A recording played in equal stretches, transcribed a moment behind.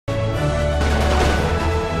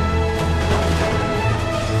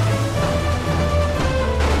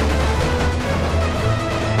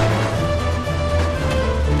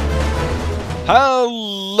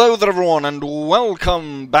Hello there everyone and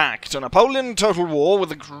welcome back to Napoleon Total War with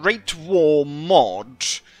the Great War mod.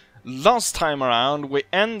 Last time around we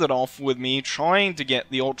ended off with me trying to get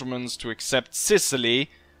the Ottomans to accept Sicily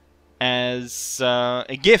as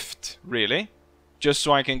a gift, really. Just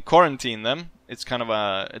so I can quarantine them. It's kind of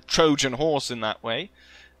a Trojan horse in that way.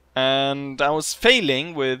 And I was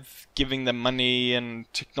failing with giving them money and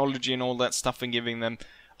technology and all that stuff and giving them...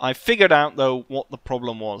 I figured out, though, what the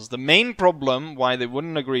problem was. The main problem why they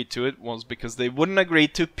wouldn't agree to it was because they wouldn't agree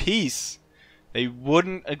to peace. They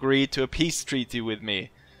wouldn't agree to a peace treaty with me.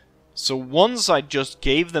 So once I just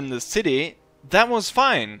gave them the city, that was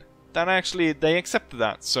fine. That actually, they accepted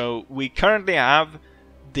that. So we currently have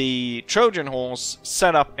the Trojan horse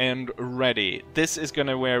set up and ready. This is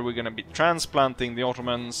where we're gonna be transplanting the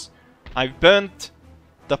Ottomans. I've burnt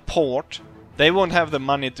the port. They won't have the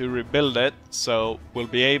money to rebuild it, so we'll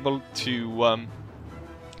be able to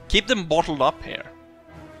keep them bottled up here.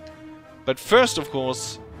 But first, of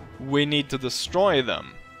course, we need to destroy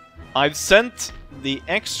them. I've sent the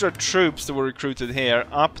extra troops that were recruited here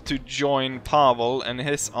up to join Pavel and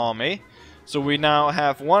his army. So we now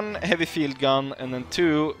have one heavy field gun and then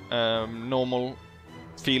two normal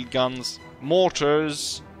field guns,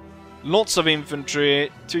 mortars, lots of infantry,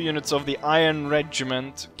 2 units of the Iron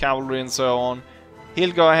Regiment, cavalry and so on.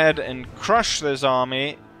 He'll go ahead and crush this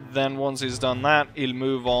army, then once he's done that, he'll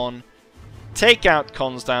move on, take out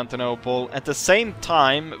Constantinople. At the same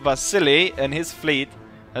time, Vasily and his fleet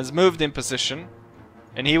has moved in position,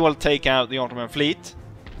 and he will take out the Ottoman fleet.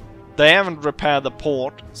 They haven't repaired the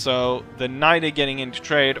port, so they're neither getting into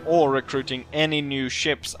trade or recruiting any new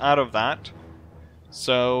ships out of that.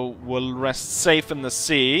 So we'll rest safe in the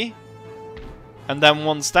sea. And then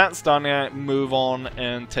once that's done, move on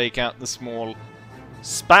and take out the small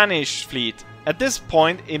Spanish fleet. At this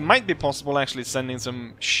point, it might be possible actually sending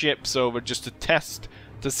some ships over just to test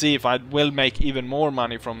to see if I will make even more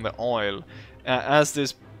money from the oil. As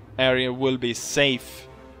this area will be safe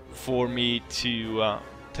for me to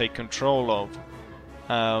take control of.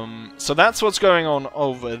 So that's what's going on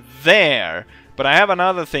over there. But I have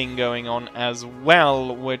another thing going on as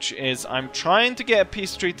well, which is I'm trying to get a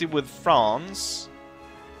peace treaty with France.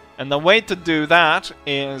 And the way to do that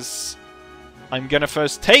is I'm gonna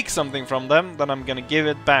first take something from them, then I'm gonna give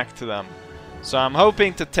it back to them. So I'm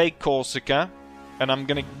hoping to take Corsica, and I'm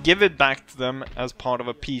gonna give it back to them as part of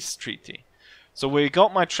a peace treaty. So we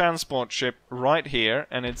got my transport ship right here,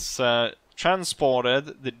 and it's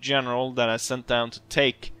transported the general that I sent down to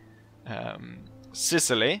take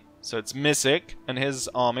Sicily. So it's Misik and his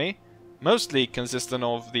army, mostly consisting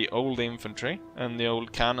of the old infantry and the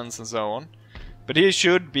old cannons and so on. But he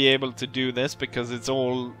should be able to do this because it's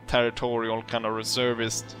all territorial kind of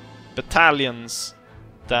reservist battalions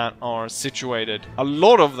that are situated. A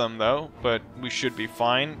lot of them though, but we should be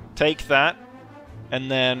fine. Take that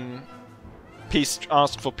and then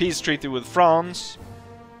ask for peace treaty with France.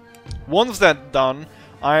 Once that's done,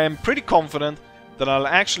 I am pretty confident that I'll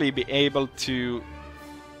actually be able to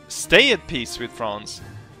stay at peace with France.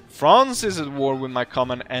 France is at war with my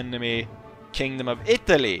common enemy, Kingdom of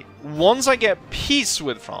Italy. Once I get peace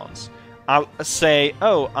with France, I'll say,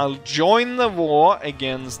 oh, I'll join the war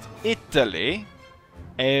against Italy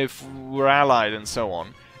if we're allied and so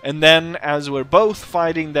on. And then, as we're both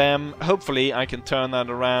fighting them, hopefully I can turn that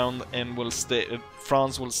around and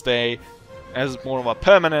France will stay as more of a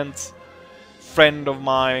permanent friend of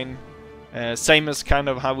mine. Same as kind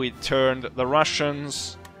of how we turned the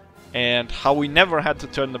Russians and how we never had to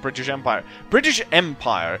turn the British Empire. British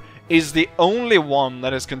Empire is the only one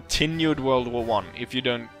that has continued World War I, if you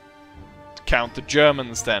don't count the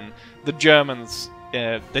Germans then. The Germans,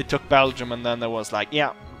 they took Belgium and then there was like,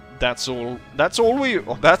 yeah, that's all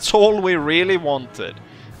we really wanted.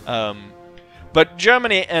 But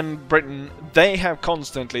Germany and Britain, they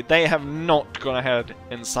have not gone ahead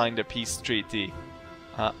and signed a peace treaty.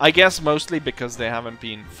 I guess mostly because they haven't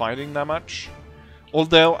been fighting that much.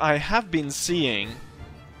 Although I have been seeing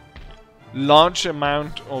large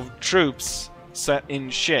amount of troops set in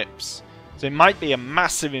ships. So it might be a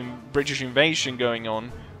massive British invasion going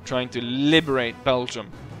on, trying to liberate Belgium.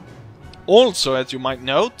 Also, as you might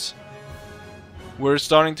note, we're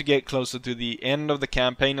starting to get closer to the end of the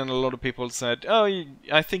campaign, and a lot of people said, oh,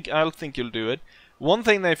 I think you'll do it. One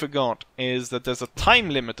thing they forgot is that there's a time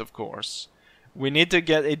limit, of course. We need to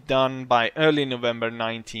get it done by early November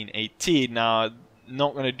 1918. Now,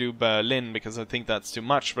 not going to do Berlin because I think that's too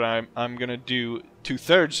much, but I'm going to do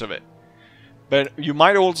 2/3 of it. But you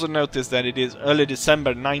might also notice that it is early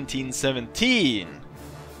December 1917.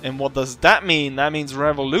 And what does that mean? That means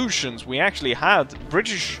revolutions. We actually had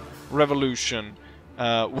British Revolution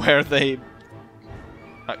where they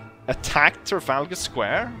attacked Trafalgar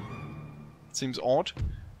Square. Seems odd.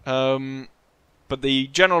 But the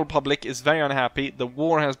general public is very unhappy. The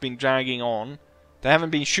war has been dragging on. They haven't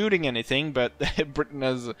been shooting anything, but Britain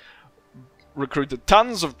has recruited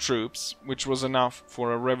tons of troops, which was enough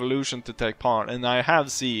for a revolution to take part. And I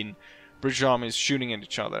have seen British armies shooting at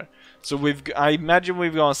each other. So I imagine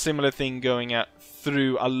we've got a similar thing going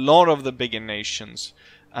through a lot of the bigger nations.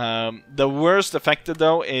 The worst affected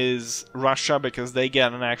though is Russia, because they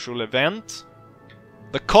get an actual event.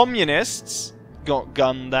 The communists got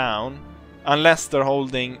gunned down, unless they're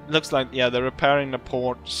holding. Looks like, yeah, they're repairing the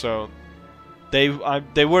port. So they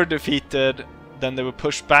were defeated. Then they were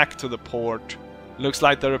pushed back to the port. Looks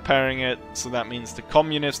like they're repairing it. So that means the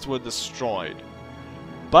communists were destroyed.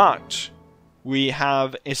 But we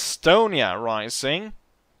have Estonia rising,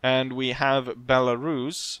 and we have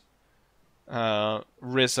Belarus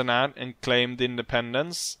risen at and claimed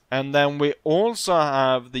independence. And then we also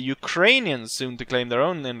have the Ukrainians soon to claim their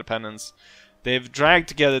own independence. They've dragged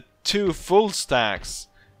together 2 full stacks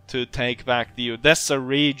to take back the Odessa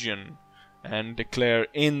region and declare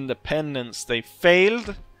independence. They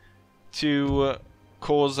failed to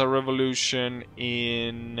cause a revolution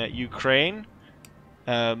in Ukraine.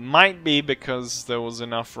 Might be because there was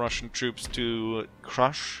enough Russian troops to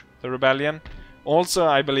crush the rebellion. Also,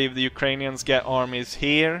 I believe the Ukrainians get armies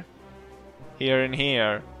here, here and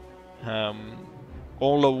here,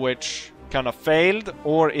 all of which kind of failed,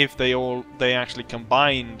 or if they actually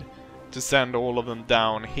combined to send all of them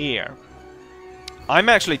down here. I'm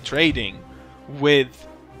actually trading with,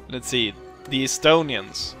 let's see, the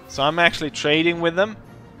Estonians. So I'm actually trading with them.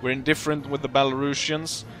 We're indifferent with the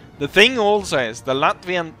Belarusians. The thing also is the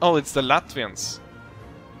Latvian. Oh, it's the Latvians.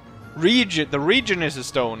 The region is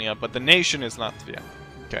Estonia, but the nation is Latvia.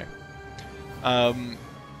 Okay.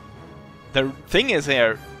 The thing is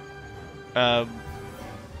here,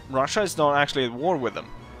 Russia is not actually at war with them.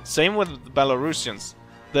 Same with the Belarusians.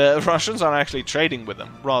 The Russians are actually trading with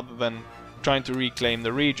them rather than trying to reclaim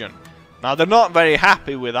the region. Now they're not very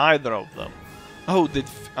happy with either of them. Oh,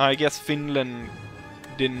 I guess Finland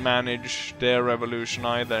didn't manage their revolution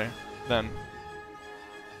either then.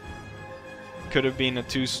 Could have been a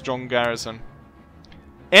too strong garrison.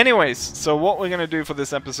 Anyways, so what we're gonna do for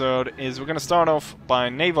this episode is we're gonna start off by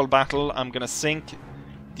naval battle. I'm gonna sink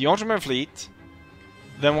the Ottoman fleet.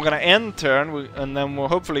 Then we're gonna end turn, and then we're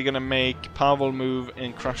hopefully gonna make Pavel move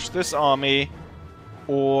and crush this army,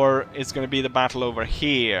 or it's gonna be the battle over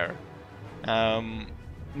here.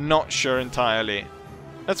 Not sure entirely.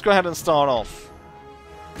 Let's go ahead and start off.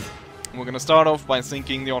 We're gonna start off by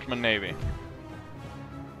sinking the Ottoman Navy.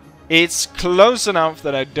 It's close enough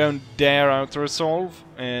that I don't dare auto-resolve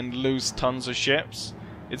and lose tons of ships.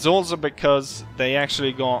 It's also because they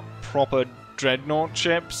actually got proper dreadnought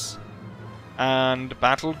ships and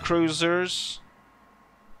battle cruisers.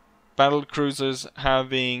 Battle cruisers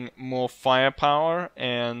having more firepower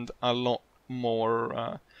and a lot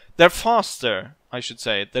more. They're faster, I should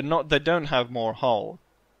say. They don't have more hull.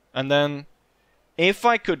 And then, if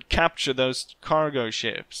I could capture those cargo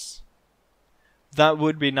ships, that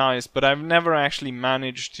would be nice, but I've never actually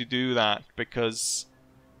managed to do that because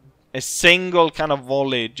a single kind of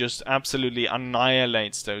volley just absolutely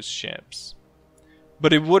annihilates those ships.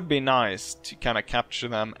 But it would be nice to kind of capture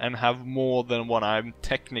them and have more than what I'm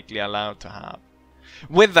technically allowed to have.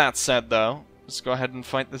 With that said though, let's go ahead and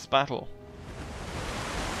fight this battle.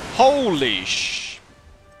 Holy sh...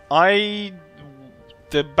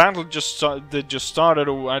 The battle just started,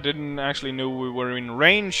 I didn't actually know we were in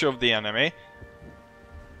range of the enemy.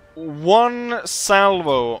 One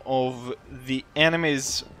salvo of the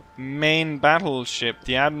enemy's main battleship,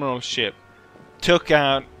 the Admiral ship, took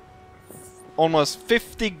out almost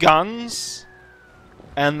 50 guns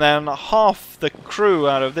and then half the crew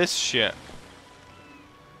out of this ship.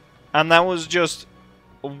 And that was just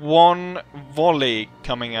one volley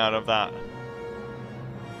coming out of that.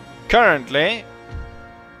 Currently,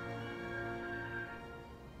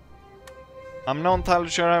 I'm not entirely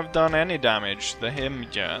sure I've done any damage to him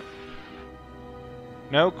yet.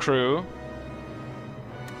 No crew.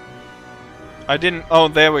 I didn't... Oh,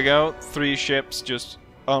 there we go. 3 ships just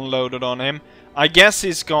unloaded on him. I guess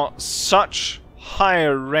he's got such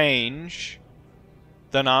higher range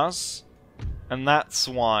than us, and that's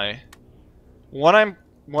why. What I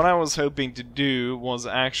was hoping to do was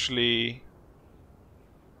actually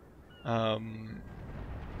go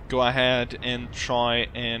ahead and try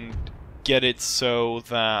and get it so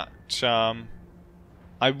that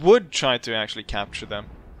I would try to actually capture them,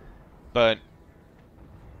 but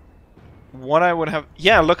what I would have...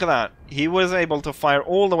 Yeah, look at that. He was able to fire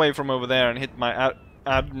all the way from over there and hit my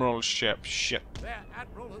Admiral ship. Shit. Their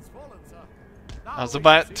admiral has fallen, sir. I was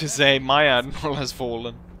about to say my admiral has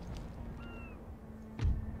fallen.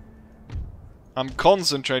 I'm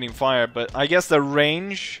concentrating fire, but I guess the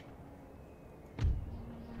range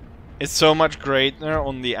is so much greater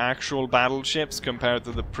on the actual battleships compared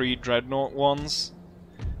to the pre-dreadnought ones.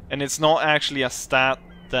 And it's not actually a stat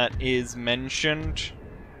that is mentioned.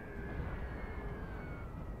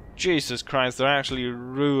 Jesus Christ, they're actually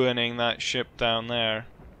ruining that ship down there.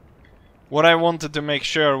 What I wanted to make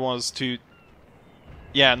sure was to,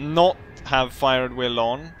 yeah, not have fire at will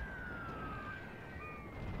on.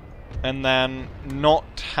 And then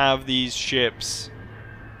not have these ships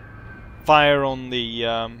fire on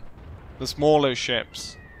the smaller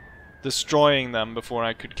ships, destroying them before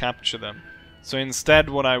I could capture them. So instead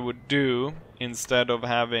what I would do, instead of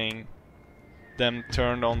having them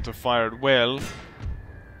turned on to fire at will,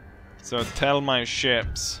 so tell my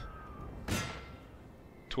ships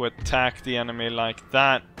to attack the enemy like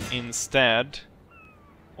that instead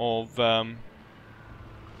of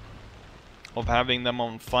having them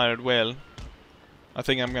on fire at will. I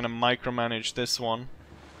think I'm gonna micromanage this one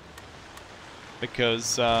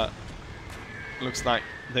because looks like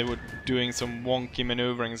they were doing some wonky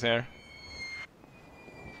maneuverings here.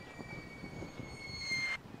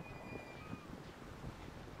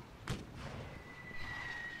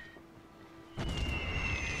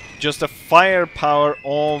 Just the firepower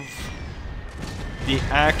of the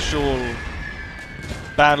actual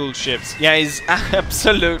battleships, yeah, is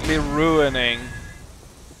absolutely ruining.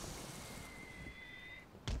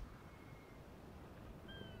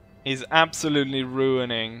 Is absolutely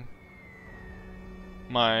ruining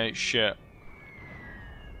my ship.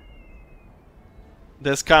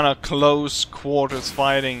 This kind of close quarters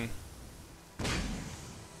fighting.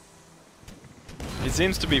 It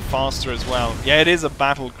seems to be faster as well. Yeah, it is a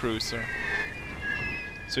battle cruiser,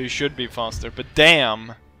 so you should be faster, but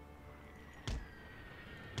damn.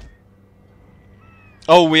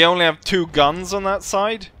 Oh, we only have 2 guns on that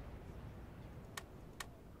side?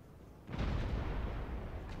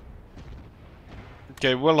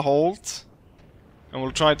 Okay, we'll hold. And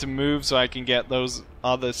we'll try to move so I can get those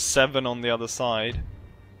other 7 on the other side.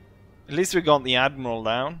 At least we got the Admiral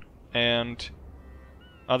down. And...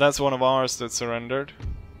 oh, that's one of ours that surrendered.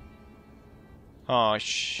 Oh,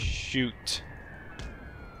 shoot.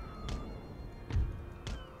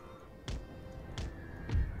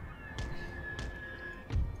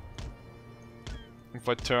 If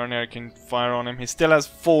I turn here, I can fire on him. He still has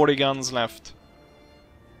 40 guns left.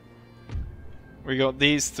 We got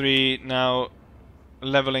these 3 now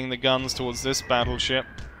leveling the guns towards this battleship.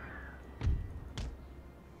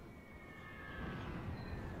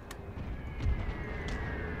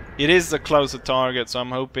 It is the closer target, so I'm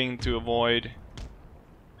hoping to avoid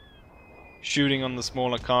shooting on the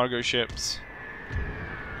smaller cargo ships.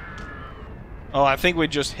 Oh, I think we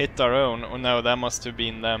just hit our own. Oh no, that must have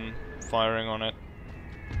been them firing on it.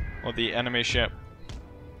 Or the enemy ship.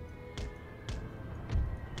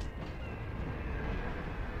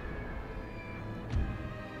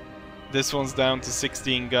 This one's down to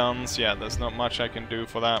 16 guns. Yeah, there's not much I can do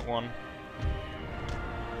for that one.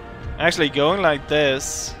 Actually, going like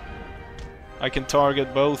this, I can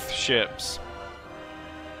target both ships.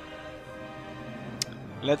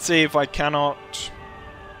 Let's see if I cannot...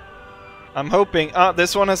 I'm hoping... ah,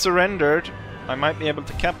 this one has surrendered. I might be able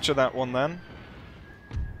to capture that one then.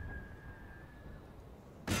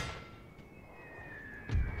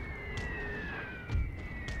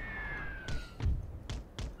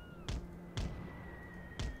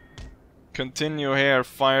 Continue here,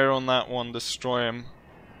 fire on that one, destroy him.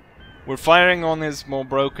 We're firing on his more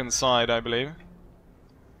broken side, I believe.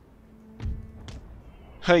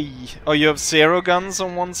 Hey! Oh, you have 0 guns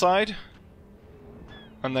on one side?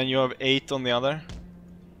 And then you have 8 on the other?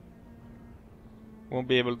 Won't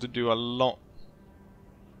be able to do a lot.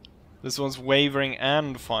 This one's wavering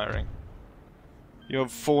and firing. You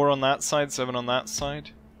have 4 on that side, 7 on that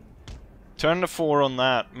side. Turn the 4 on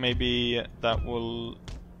that, maybe that will...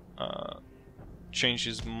 change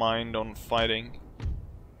his mind on fighting.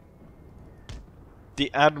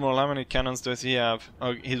 The Admiral, how many cannons does he have?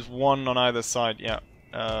 Oh, he's 1 on either side, yeah.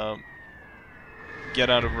 Get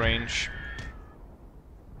out of range.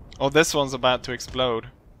 Oh, this one's about to explode.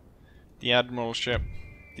 The Admiral ship.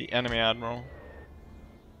 The enemy Admiral.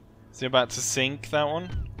 Is he about to sink, that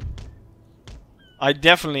one? I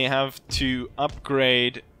definitely have to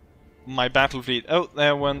upgrade my battle fleet. Oh,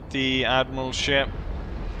 there went the Admiral ship.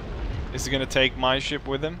 Is he gonna take my ship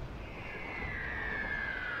with him?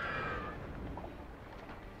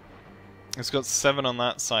 It's got 7 on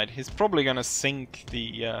that side. He's probably gonna sink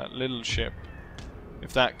the little ship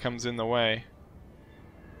if that comes in the way.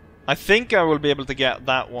 I think I will be able to get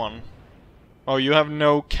that one. Oh, you have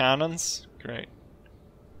no cannons? Great.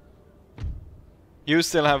 You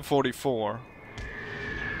still have 44.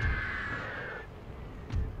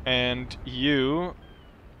 And you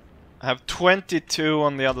have 22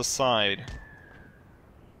 on the other side.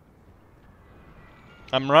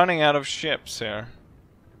 I'm running out of ships here.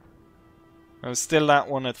 There's still that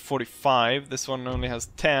one at 45. This one only has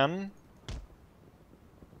 10.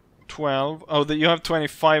 12. Oh, you have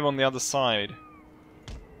 25 on the other side.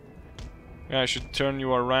 Yeah, I should turn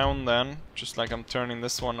you around then. Just like I'm turning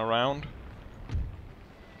this one around.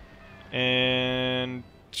 And...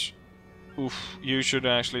 oof, you should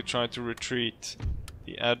actually try to retreat.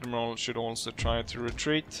 The Admiral should also try to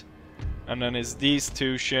retreat. And then it's these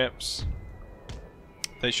two ships.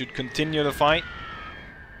 They should continue the fight.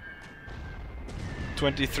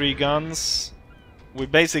 23 guns. We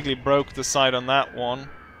basically broke the side on that one.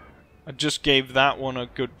 I just gave that one a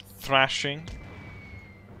good thrashing.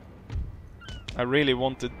 I really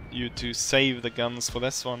wanted you to save the guns for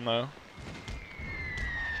this one though.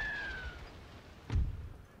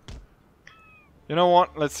 You know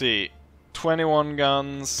what? Let's see. 21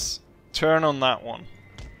 guns. Turn on that one.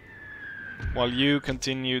 While you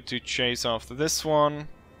continue to chase after this one.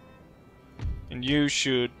 And you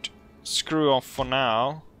should screw off for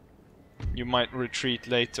now. You might retreat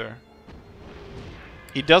later.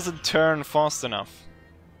 He doesn't turn fast enough.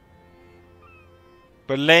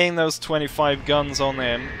 But laying those 25 guns on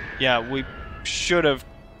him, yeah, we should have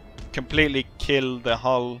completely killed the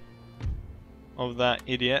hull of that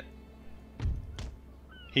idiot.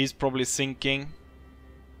 He's probably sinking.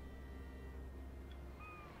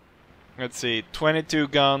 Let's see, 22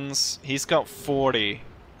 guns. He's got 40.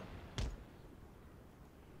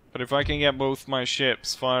 But if I can get both my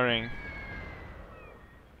ships firing...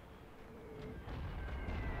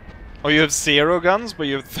 Oh, you have 0 guns, but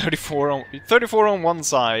you have 34 on one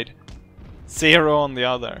side. 0 on the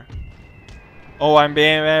other. Oh, I'm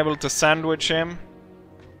being able to sandwich him.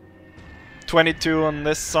 22 on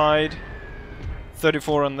this side.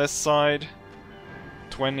 34 on this side.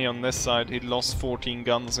 20 on this side. He lost 14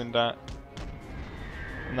 guns in that.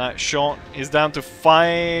 And that shot. He's down to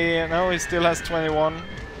 5. No, he still has 21.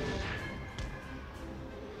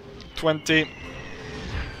 20.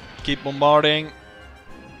 Keep bombarding.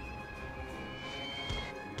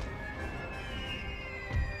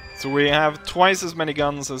 So we have twice as many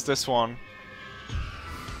guns as this one.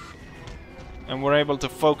 And we're able to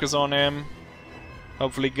focus on him.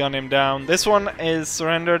 Hopefully gun him down. This one is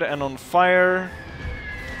surrendered and on fire.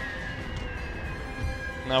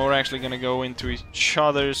 Now we're actually gonna go into each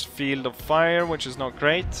other's field of fire, which is not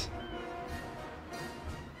great.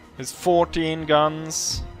 There's 14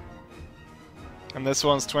 guns. And this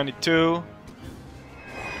one's 22.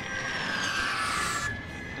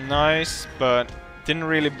 Nice, but didn't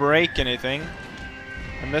really break anything.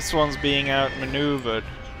 And this one's being outmaneuvered.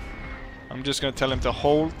 I'm just gonna tell him to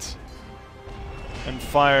hold and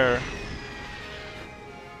fire.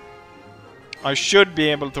 I should be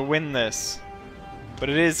able to win this, but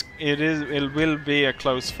it will be a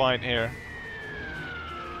close fight here.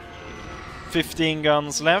 15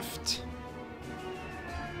 guns left.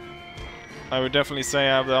 I would definitely say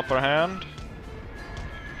I have the upper hand.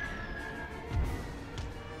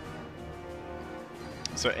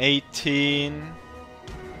 So 18.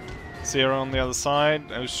 0 on the other side.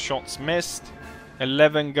 Those shots missed.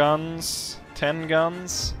 11 guns. 10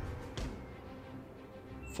 guns.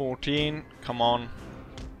 14. Come on.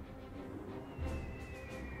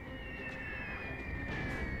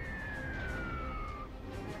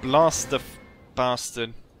 Blast the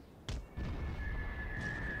bastard.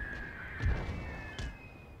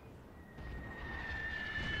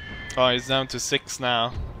 Oh, he's down to 6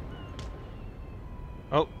 now.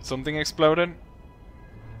 Oh, something exploded.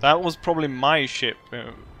 That was probably my ship,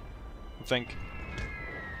 I think.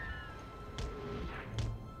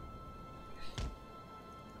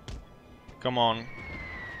 Come on.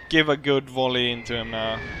 Give a good volley into him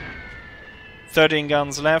now. 13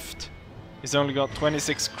 guns left. He's only got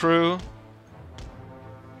 26 crew.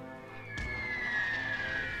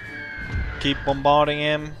 Keep bombarding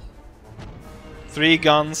him. 3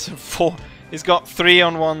 guns, 4. He's got 3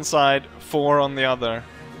 on one side, 4 on the other.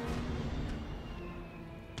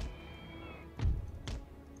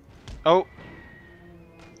 Oh.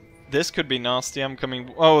 This could be nasty. I'm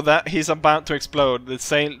coming. Oh, that he's about to explode. The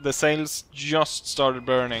sails just started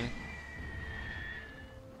burning.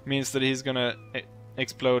 Means that he's gonna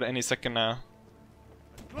explode any second now.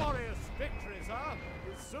 Glorious victory, sir,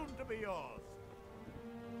 is soon to be yours.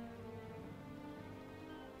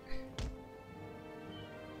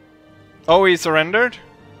 Oh, he surrendered?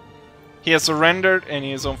 He has surrendered and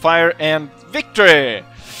he is on fire, and victory!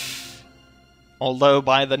 Although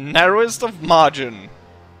by the narrowest of margin.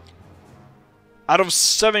 Out of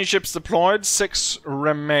 7 ships deployed, 6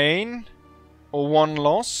 remain, or 1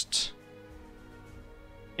 lost.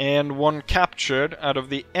 And 1 captured. Out of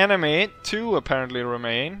the enemy, 2 apparently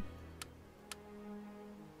remain.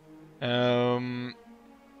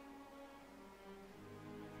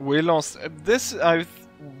 We lost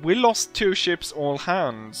we lost 2 ships all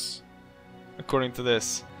hands, according to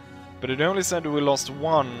this. But it only said we lost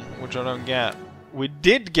 1, which I don't get. We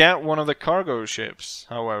did get one of the cargo ships,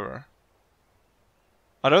 however.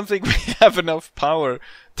 I don't think we have enough power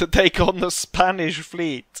to take on the Spanish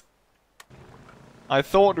fleet. I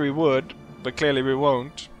thought we would, but clearly we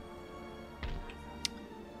won't.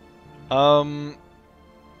 I'm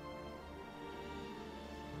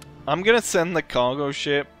gonna send the cargo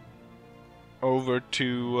ship over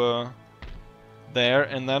to there,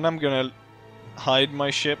 and then I'm gonna hide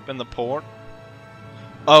my ship in the port.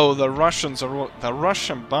 Oh, the Russian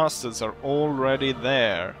bastards are already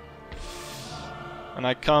there. And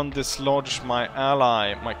I can't dislodge my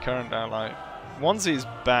ally, my current ally. Once he's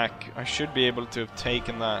back, I should be able to have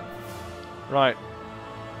taken that. Right.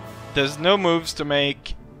 There's no moves to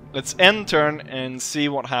make. Let's end turn and see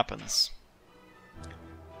what happens.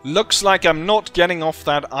 Looks like I'm not getting off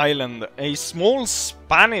that island. A small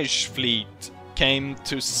Spanish fleet came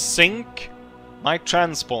to sink my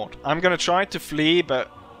transport. I'm gonna try to flee, but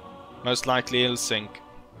most likely it'll sink.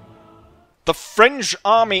 The French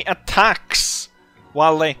army attacks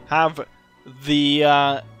while they have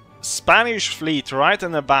the Spanish fleet right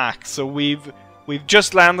in the back. So we've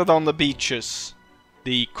just landed on the beaches.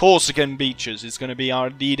 The Corsican beaches is gonna be our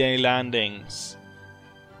D-Day landings.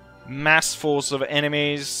 Mass force of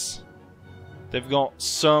enemies. They've got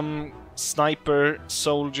some sniper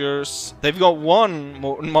soldiers. They've got 1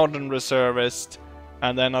 modern reservist,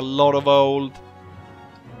 and then a lot of old.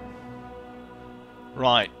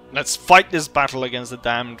 Right, let's fight this battle against the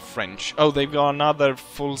damned French. Oh, they've got another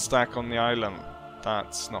full stack on the island.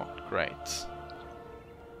 That's not great.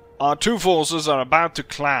 Our 2 forces are about to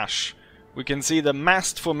clash. We can see the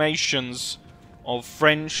massed formations of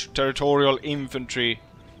French territorial infantry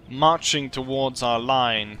marching towards our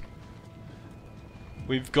line.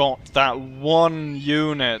 We've got that 1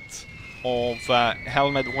 unit of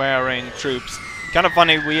helmet-wearing troops. Kind of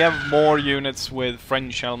funny, we have more units with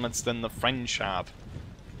French helmets than the French have.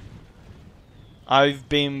 I've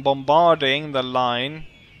been bombarding the line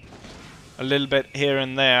a little bit here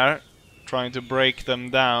and there, trying to break them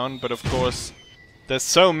down, but of course there's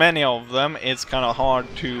so many of them, it's kind of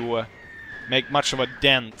hard to make much of a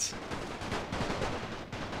dent.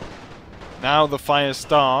 Now the fire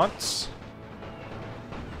starts,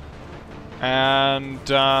 and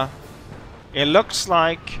it looks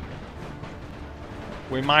like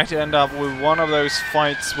we might end up with one of those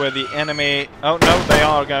fights where the enemy... Oh no, they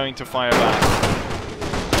are going to fire back.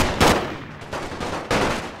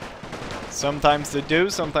 Sometimes they do,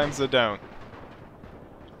 sometimes they don't.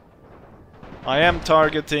 I am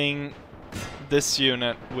targeting this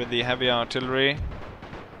unit with the heavy artillery.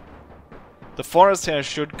 The forest here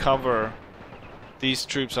should cover these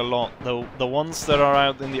troops a lot, though the ones that are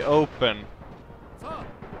out in the open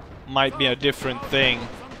might be a different thing.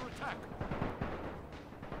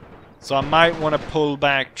 So I might want to pull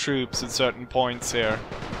back troops at certain points here.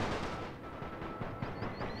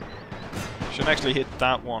 Should actually hit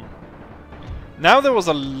that one. Now there was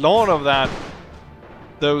a lot of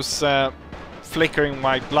those flickering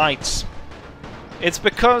white lights. It's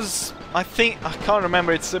because I can't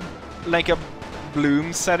remember, it's like a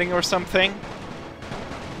bloom setting or something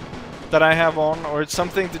that I have on, or it's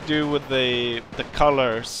something to do with the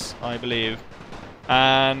colors, I believe.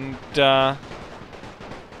 And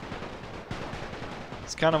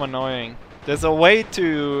it's kind of annoying. There's a way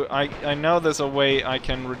to I know there's a way I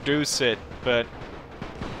can reduce it, but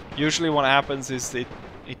usually what happens is it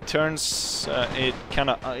turns it kind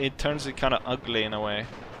of ugly in a way.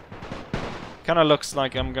 Kind of looks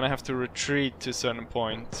like I'm gonna have to retreat to a certain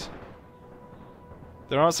point.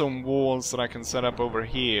 There are some walls that I can set up over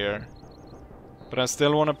here, but I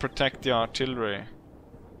still want to protect the artillery.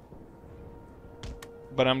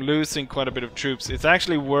 But I'm losing quite a bit of troops. It's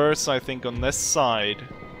actually worse, I think, on this side,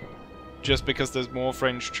 just because there's more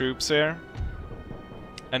French troops here,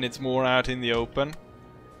 and it's more out in the open.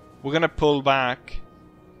 We're gonna pull back,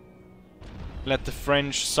 let the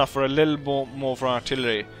French suffer a little more for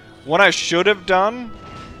artillery. What I should have done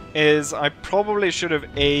is I probably should have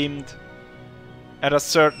aimed at a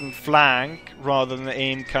certain flank rather than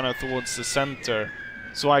aim kind of towards the center,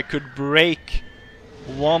 so I could break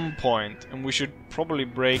one point, and we should probably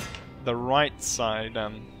break the right side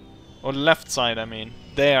then. Or left side, I mean.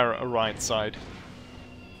 There, a right side.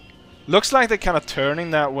 Looks like they're kind of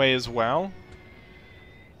turning that way as well.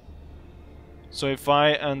 So if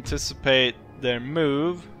I anticipate their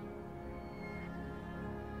move,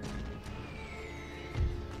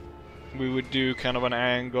 we would do kind of an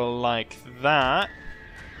angle like that.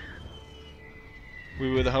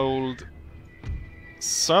 We would hold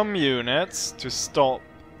some units to stop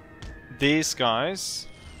these guys.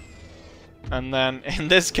 And then, in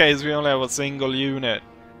this case, we only have a single unit.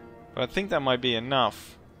 But I think that might be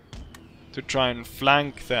enough to try and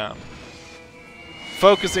flank them.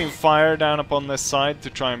 Focusing fire down upon this side to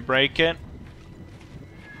try and break it.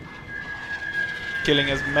 Killing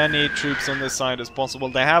as many troops on this side as possible.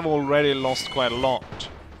 They have already lost quite a lot.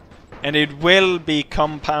 And it will be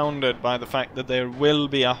compounded by the fact that there will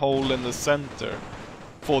be a hole in the center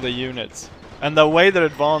for the units. And the way they're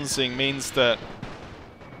advancing means that,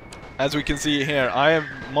 as we can see here, I have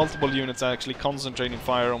multiple units actually concentrating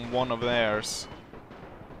fire on one of theirs.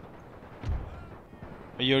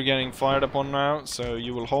 You're getting fired upon now, so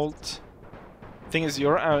you will halt. Thing is,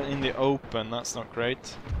 you're out in the open, that's not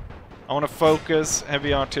great. I want to focus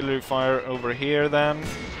heavy artillery fire over here then.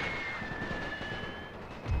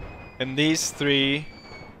 And these three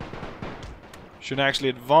should actually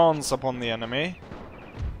advance upon the enemy.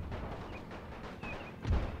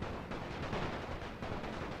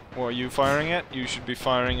 Or are you firing it? You should be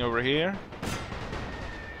firing over here.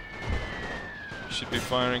 You should be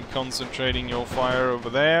firing, concentrating your fire over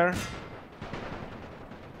there.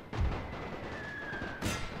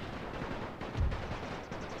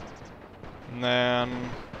 And then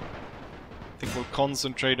I think we'll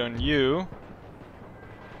concentrate on you.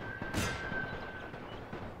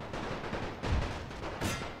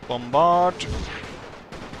 Bombard.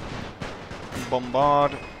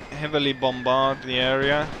 Bombard. Heavily bombard the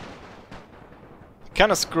area.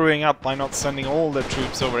 Kind of screwing up by not sending all the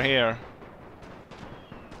troops over here.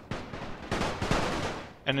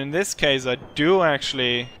 And in this case I do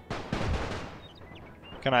actually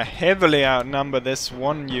kind of heavily outnumber this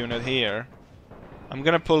one unit here. I'm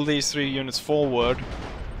gonna pull these 3 units forward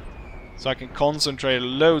so I can concentrate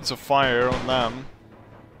loads of fire on them.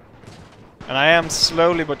 And I am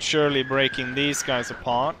slowly but surely breaking these guys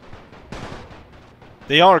apart.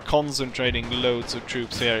 They are concentrating loads of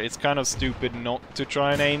troops here. It's kind of stupid not to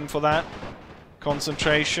try and aim for that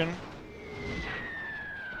concentration.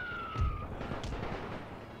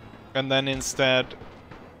 And then instead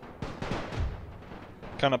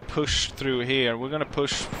kind of push through here. We're gonna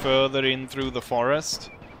push further in through the forest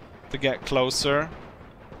to get closer.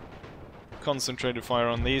 Concentrated fire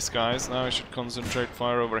on these guys. Now I should concentrate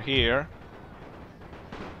fire over here.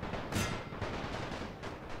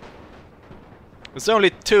 There's only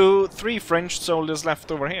 3 French soldiers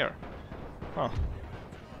left over here. Huh.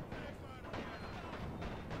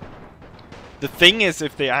 The thing is,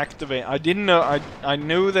 if they activate, I didn't know. I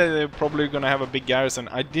knew that they were probably gonna have a big garrison.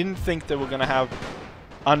 I didn't think they were gonna have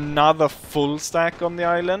another full stack on the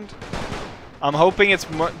island. I'm hoping it's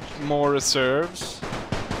much more reserves,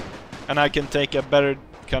 and I can take a better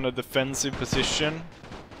kind of defensive position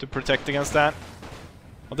to protect against that.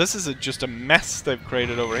 Well, this is just a mess they've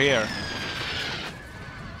created over here.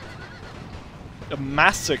 A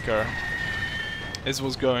massacre is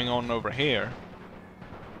what's going on over here.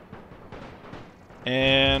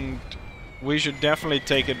 And we should definitely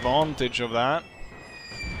take advantage of that.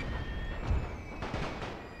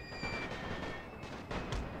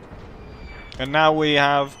 And now we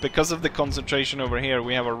have, because of the concentration over here,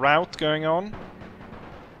 we have a rout going on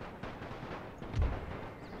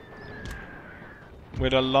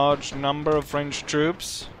with a large number of French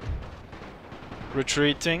troops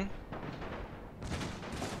retreating.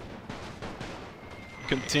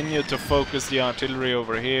 Continue to focus the artillery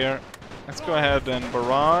over here. Let's go ahead and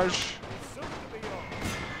barrage.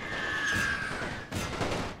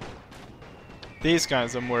 These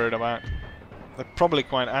guys I'm worried about. They're probably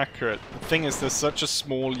quite accurate. The thing is, they're such a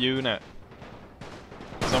small unit.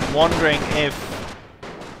 So I'm wondering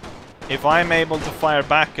if I'm able to fire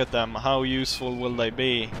back at them, how useful will they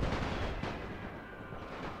be?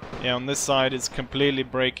 Yeah, on this side it's completely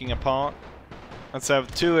breaking apart. Let's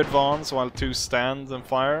have 2 advance while 2 stands and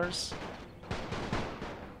fires.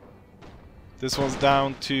 This one's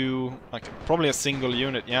down to like probably a single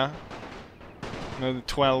unit, yeah? Another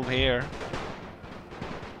 12 here.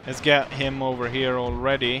 Let's get him over here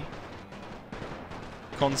already.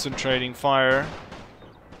 Concentrating fire.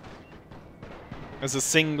 There's a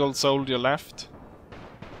single soldier left.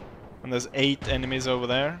 And there's 8 enemies over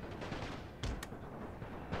there.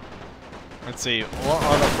 Let's see, what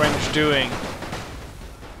are the French doing?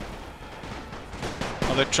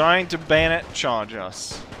 Are they trying to bayonet charge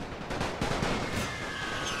us?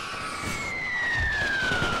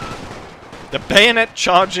 The bayonet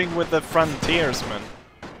charging with the frontiersmen.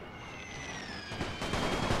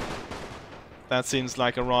 That seems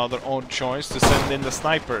like a rather odd choice to send in the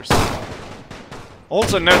snipers.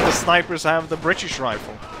 Also note the snipers have the British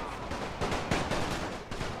rifle.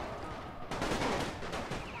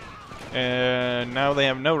 Now they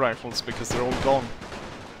have no rifles because they're all gone.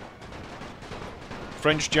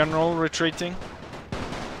 French general retreating.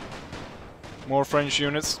 More French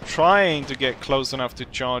units trying to get close enough to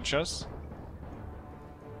charge us.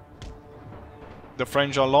 The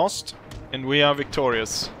French are lost, and we are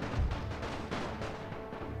victorious.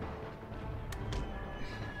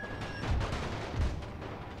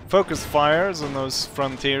 Focus fires on those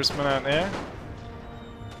frontiersmen out there.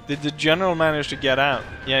 Did the general manage to get out?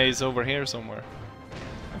 Yeah, he's over here somewhere.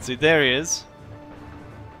 Let's see, there he is.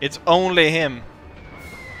 It's only him.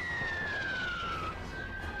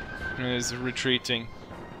 He's retreating.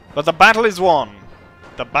 But the battle is won.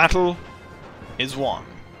 The battle is won.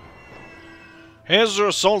 Here's the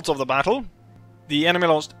result of the battle. The enemy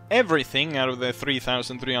lost everything out of their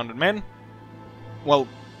 3,300 men. Well,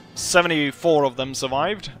 74 of them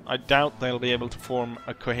survived. I doubt they'll be able to form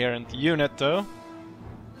a coherent unit though.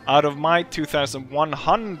 Out of my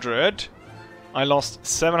 2,100, I lost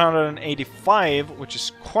 785, which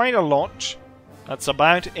is quite a lot. That's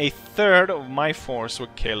about a third of my force were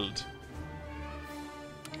killed.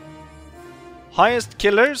 Highest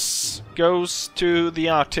killers goes to the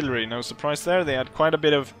artillery. No surprise there. They had quite a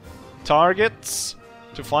bit of targets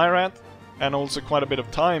to fire at, and also quite a bit of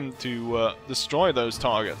time to destroy those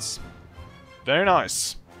targets. Very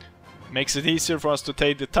nice. Makes it easier for us to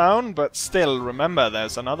take the town, but still, remember,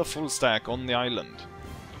 there's another full stack on the island.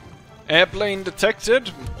 Airplane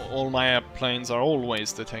detected. All my airplanes are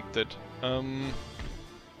always detected.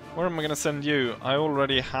 Where am I gonna send you? I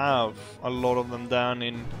already have a lot of them down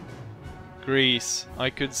in Greece. I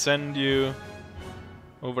could send you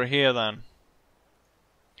over here then.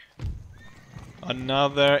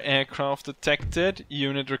 Another aircraft detected.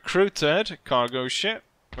 Unit recruited. Cargo ship.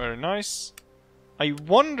 Very nice. I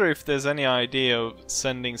wonder if there's any idea of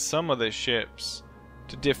sending some of the ships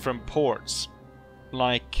to different ports.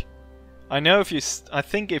 Like, I know if you, I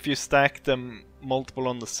think if you stack them multiple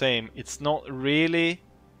on the same, it's not really,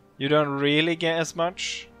 you don't really get as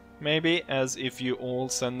much, maybe, as if you all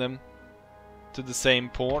send them to the same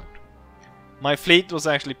port. My fleet was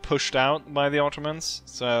actually pushed out by the Ottomans,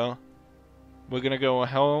 so we're gonna go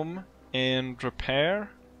home and repair.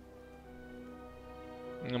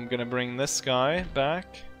 I'm gonna bring this guy back.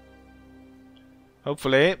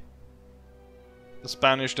 Hopefully the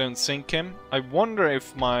Spanish don't sink him. I wonder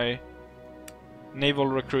if my naval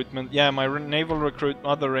recruitment... Yeah, my other naval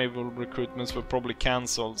recruitments were probably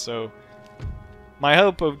cancelled, so my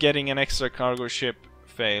hope of getting an extra cargo ship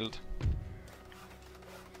failed.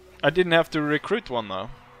 I didn't have to recruit one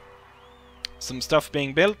though. Some stuff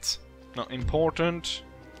being built, not important.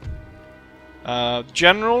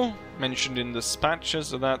 General, mentioned in dispatches,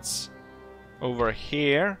 so that's over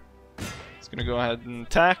here. It's gonna go ahead and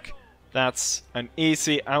attack. That's an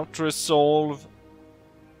easy out-resolve.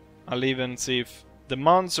 I'll even see if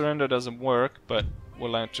demand surrender doesn't work, but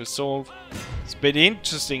we'll out-resolve. It's a bit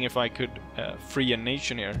interesting if I could free a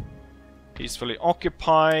nation here. Peacefully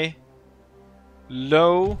occupy.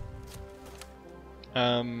 Low.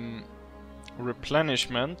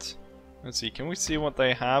 Replenishment. Let's see, can we see what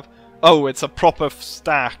they have? Oh, it's a proper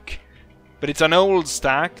stack. But it's an old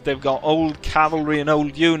stack. They've got old cavalry and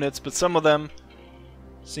old units, but some of them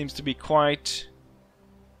seems to be quite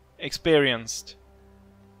experienced.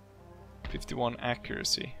 51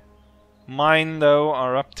 accuracy. Mine, though,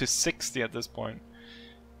 are up to 60 at this point,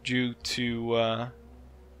 due to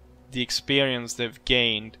the experience they've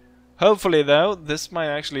gained. Hopefully, though, this might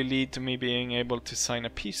actually lead to me being able to sign a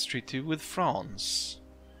peace treaty with France.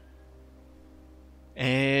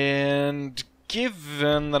 And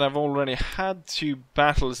given that I've already had 2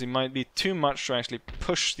 battles, it might be too much to actually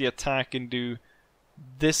push the attack and do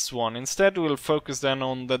this one. Instead, we'll focus then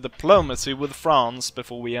on the diplomacy with France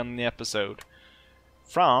before we end the episode.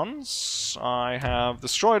 France, I have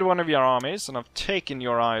destroyed one of your armies and I've taken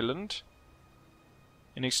your island.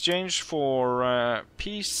 In exchange for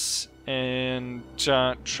peace and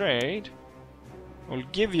trade, we'll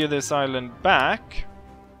give you this island back.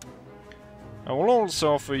 I will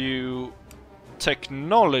also offer you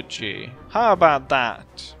technology. How about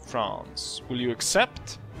that, France? Will you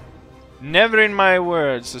accept? Never in my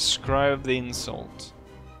words ascribe the insult.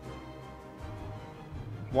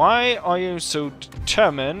 Why are you so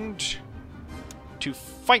determined to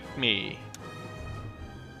fight me?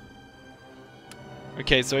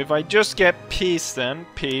 Okay, so if I just get peace then,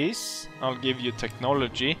 peace, I'll give you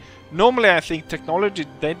technology. Normally I think technology,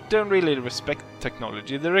 they don't really respect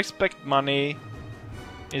technology. They respect money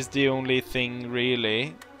is the only thing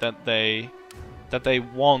really that they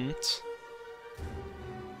want.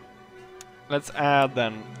 Let's add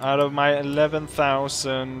then. Out of my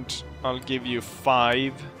 11,000, I'll give you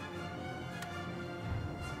 5.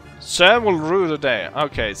 Sir will rule the day.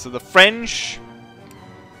 Okay, so the French,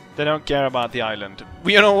 they don't care about the island.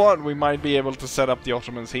 You know what? We might be able to set up the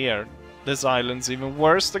Ottomans here. This island's even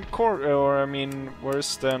worse than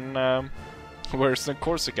worse than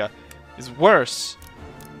Corsica. It's worse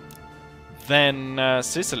than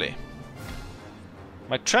Sicily.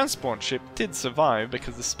 My transport ship did survive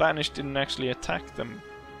because the Spanish didn't actually attack them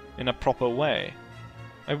in a proper way.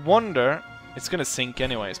 I wonder, it's gonna sink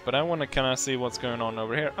anyways, but I wanna kinda see what's going on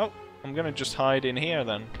over here. Oh, I'm gonna just hide in here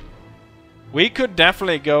then. We could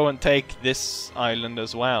definitely go and take this island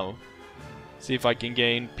as well. See if I can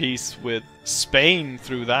gain peace with Spain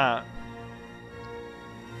through that.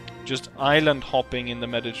 Just island hopping in the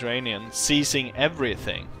Mediterranean, seizing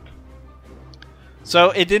everything.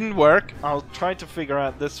 So it didn't work. I'll try to figure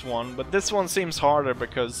out this one, but this one seems harder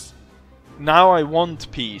because now I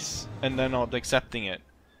want peace and they're not accepting it.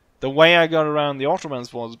 The way I got around the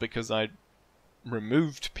Ottomans was because I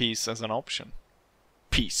removed peace as an option.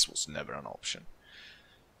 Peace was never an option.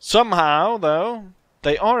 Somehow, though,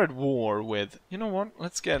 they are at war with... You know what?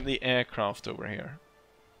 Let's get the aircraft over here.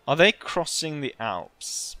 Are they crossing the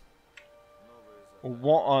Alps?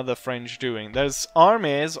 What are the French doing? There's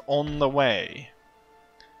armies on the way.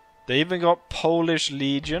 They even got Polish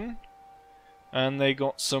Legion. And they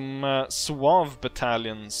got some Suave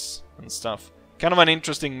battalions and stuff. Kind of an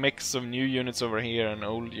interesting mix of new units over here and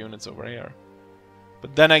old units over here.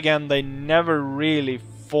 But then again, they never really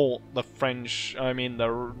fought the French,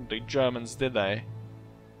 the Germans, did they?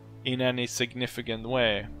 In any significant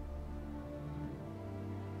way.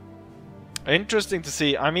 Interesting to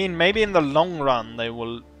see. I mean, maybe in the long run they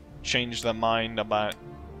will change their mind about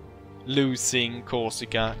losing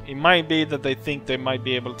Corsica. It might be that they think they might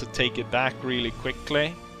be able to take it back really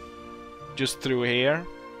quickly. Just through here.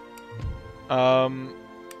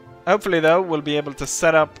 Hopefully though, we'll be able to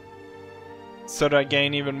set up so that I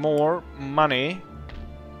gain even more money.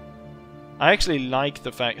 I actually like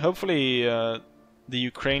the fact, hopefully the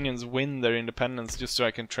Ukrainians win their independence just so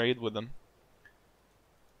I can trade with them.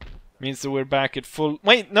 Means that we're back at full...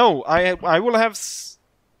 Wait, no! I will have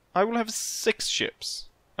 6 ships.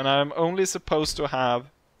 And I'm only supposed to have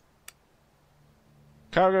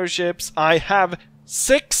cargo ships. I have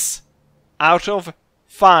 6 out of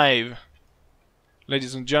 5.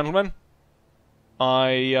 Ladies and gentlemen,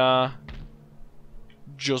 I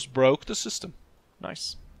just broke the system.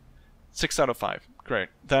 Nice. 6 out of 5. Great.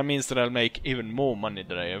 That means that I'll make even more money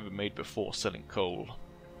than I ever made before selling coal.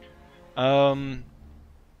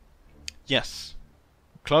 Yes.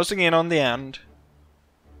 Closing in on the end.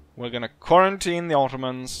 We're gonna quarantine the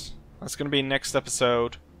Ottomans. That's gonna be next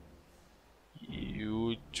episode.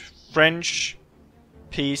 French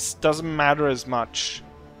peace doesn't matter as much.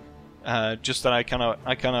 Just that I kind of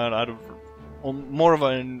out of more of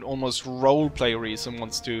an almost roleplay reason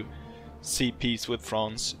wants to see peace with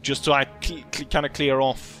France, just so I kind of clear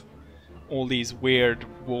off all these weird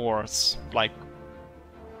wars, like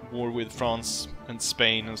war with France and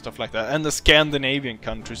Spain and stuff like that, and the Scandinavian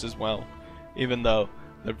countries as well, even though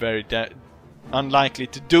they're very unlikely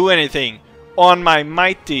to do anything on my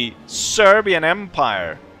mighty Serbian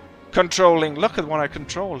Empire, controlling, look at what I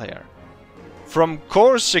control here, from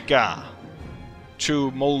Corsica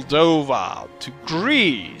to Moldova to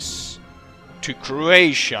Greece to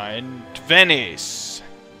Croatia and Venice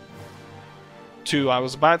to, I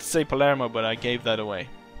was about to say Palermo, but I gave that away.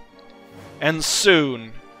 And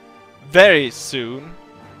soon, very soon,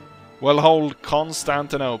 we'll hold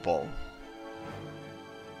Constantinople.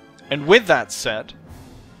 And with that said,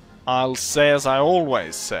 I'll say as I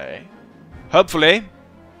always say, hopefully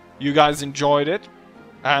you guys enjoyed it,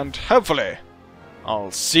 and hopefully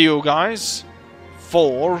I'll see you guys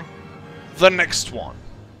for the next one.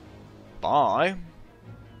 Bye.